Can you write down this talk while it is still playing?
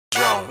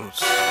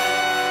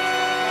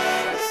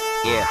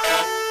Yeah.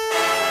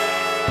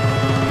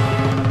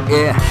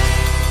 Yeah.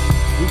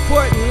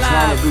 Reporting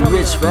live Trying to be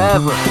rich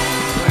forever.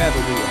 Wherever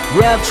we are.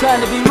 Yeah, I'm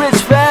trying to be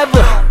rich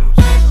forever.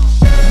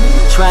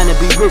 Trying to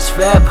be rich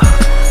forever.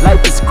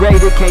 Life is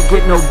great, it can't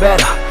get no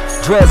better.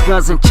 Dress,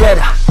 guns, and cheddar.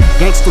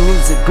 Gangsta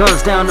music,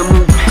 guns down the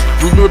movement.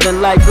 We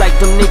living life like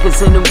them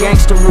niggas in them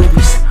gangsta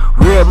movies.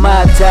 Real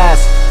my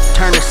ties.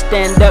 Turn a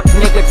stand-up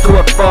nigga to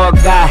a fall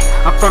guy.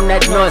 I'm from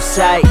that north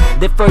side,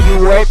 therefore you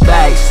work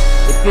bags.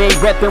 If you ain't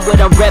reppin' what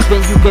I'm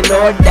reppin', you can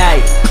all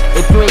die.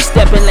 If you ain't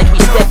steppin' like we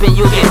steppin',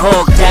 you get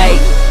hog tight.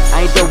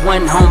 I ain't the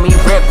one homie,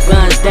 rep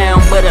guns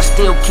down, but I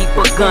still keep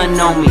a gun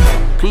on me.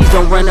 Please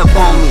don't run up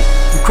on me.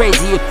 You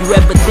crazy if you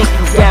ever think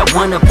you got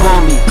one up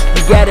on me.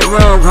 You got it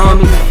wrong,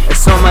 homie.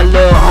 It's on my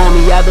little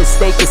homie. I've been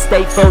staking,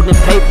 folding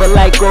paper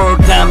like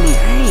origami.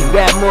 You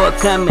got more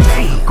coming.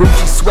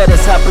 Gucci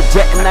sweaters, hot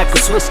projecting, I can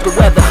switch the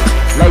weather.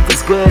 Life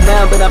is good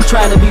now, but I'm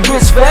trying to be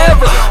rich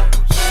forever.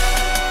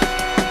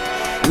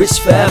 Rich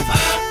forever.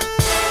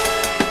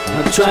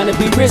 I'm trying to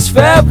be rich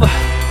forever.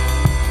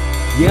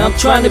 Yeah, I'm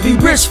trying to be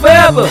rich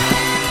forever.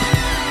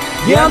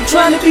 Yeah, I'm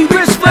trying to be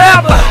rich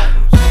forever.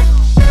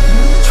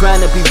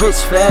 Trying to be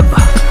rich forever.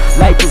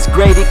 Life is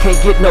great, it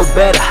can't get no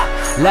better.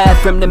 Live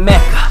from the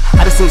Mecca.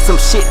 I done seen some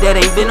shit that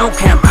ain't been on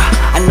camera.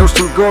 I know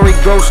some gory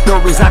ghost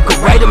stories I could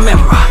write a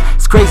memoir.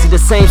 It's crazy, the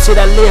same shit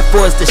I live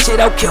for is the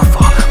shit I'll kill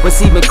for.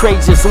 What's even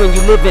crazier is when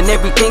you live in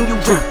everything you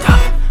dreamt of.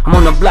 I'm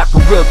on the block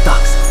with real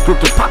thugs. You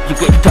get pop, you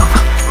get tough.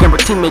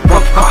 Guarantee make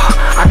one call,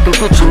 I can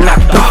get you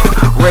knocked off.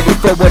 Ready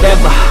for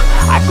whatever,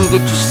 I can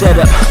get you set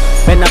up.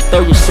 Man, I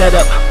throw your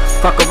setup.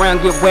 Fuck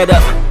around, get wet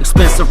up.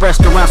 Expensive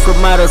restaurants with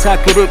models, how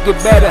could it get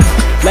better?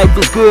 Life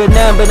is good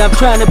now, but I'm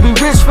trying to be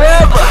rich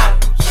forever.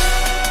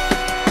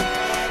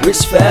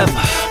 Rich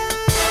forever.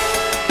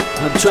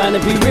 I'm trying to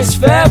be rich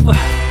forever.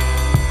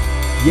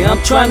 Yeah,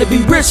 I'm trying to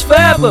be rich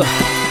forever.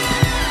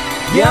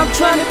 Yeah, I'm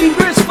trying to be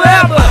rich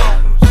forever.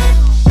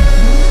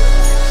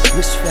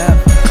 Rich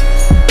forever.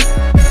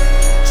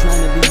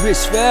 Trying to be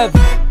rich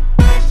forever.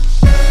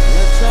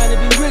 Yeah, I'm trying to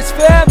be rich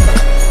forever.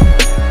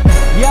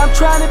 Yeah, I'm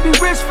trying to be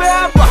rich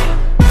forever.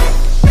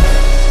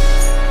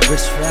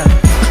 Rich forever.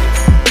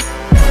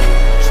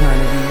 Trying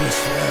to be rich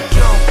forever.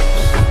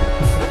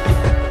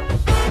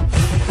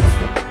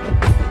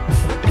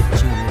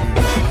 Rich forever.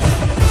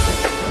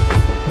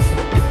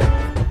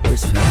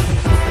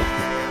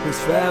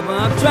 Rich forever.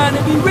 I'm trying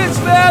to be rich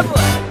forever.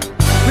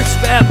 Rich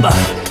forever.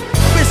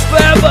 Rich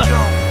forever.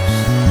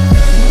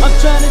 I'm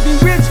trying to be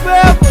rich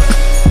forever.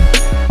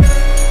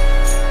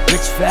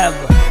 Rich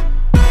forever.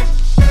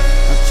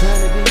 I'm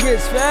trying to be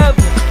rich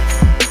forever.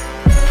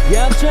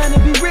 Yeah, I'm trying to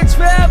be rich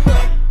forever.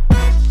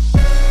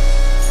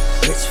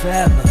 Rich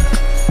forever.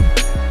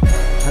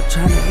 I'm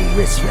trying to be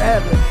rich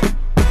forever.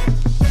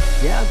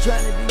 Yeah, I'm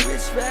trying to be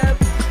rich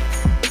forever.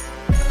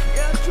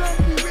 Yeah, I'm trying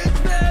to be rich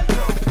forever.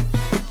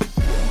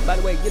 By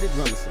the way, get a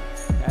drum set.